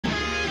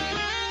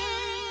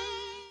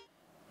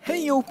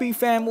Hey OP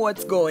fam,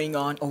 what's going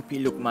on? OP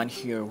Lukman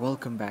here.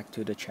 Welcome back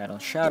to the channel.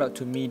 Shout out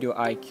to Medio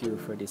IQ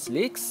for this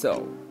leak.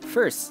 So,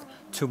 first,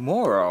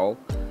 tomorrow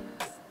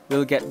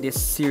we'll get this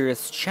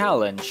serious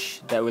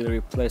challenge that will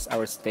replace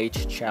our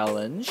stage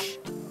challenge.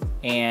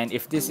 And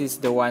if this is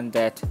the one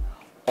that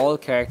all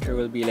character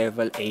will be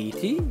level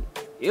 80,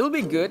 it'll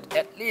be good.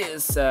 At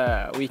least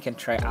we can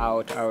try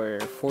out our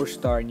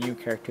 4-star new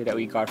character that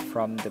we got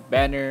from the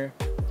banner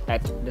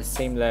at the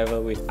same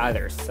level with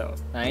others. So,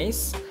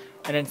 nice.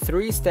 And then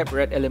 3-step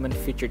red element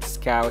featured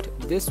scout.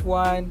 This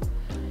one,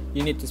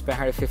 you need to spend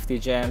 150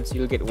 gems.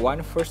 You'll get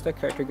one 4-star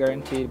character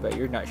guaranteed, but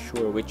you're not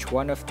sure which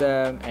one of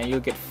them. And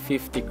you'll get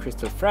 50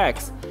 crystal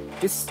frags.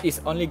 This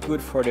is only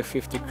good for the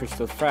 50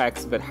 crystal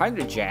frags, but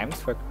 100 gems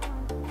for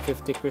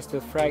 50 crystal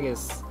frag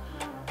is...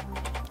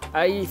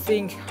 I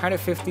think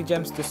 150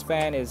 gems to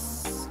spend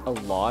is a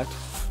lot.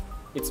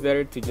 It's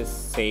better to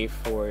just save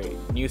for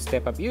new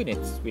step up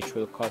units, which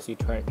will cost you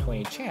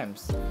 20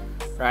 gems,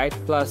 right?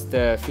 Plus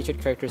the featured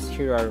characters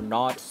here are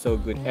not so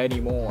good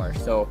anymore,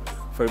 so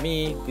for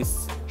me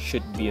this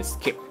should be a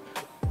skip.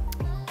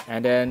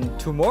 And then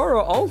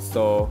tomorrow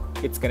also,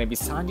 it's gonna be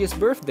Sanji's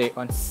birthday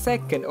on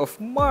 2nd of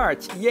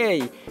March.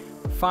 Yay!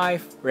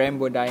 5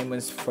 rainbow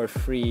diamonds for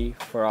free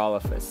for all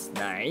of us.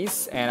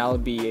 Nice. And I'll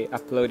be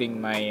uploading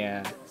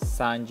my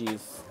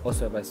Sanji's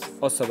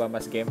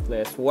Osobamas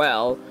gameplay as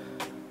well.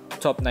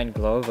 Top 9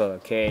 global,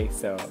 okay,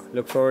 so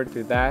look forward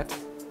to that.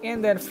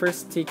 And then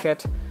first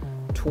ticket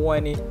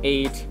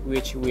 28,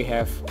 which we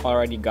have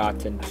already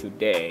gotten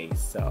today.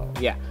 So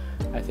yeah,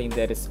 I think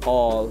that is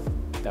all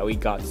that we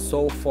got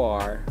so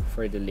far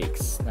for the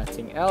leaks,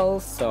 nothing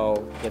else.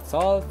 So that's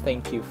all.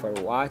 Thank you for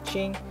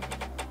watching.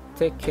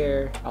 Take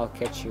care. I'll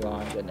catch you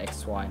on the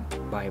next one.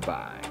 Bye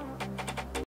bye.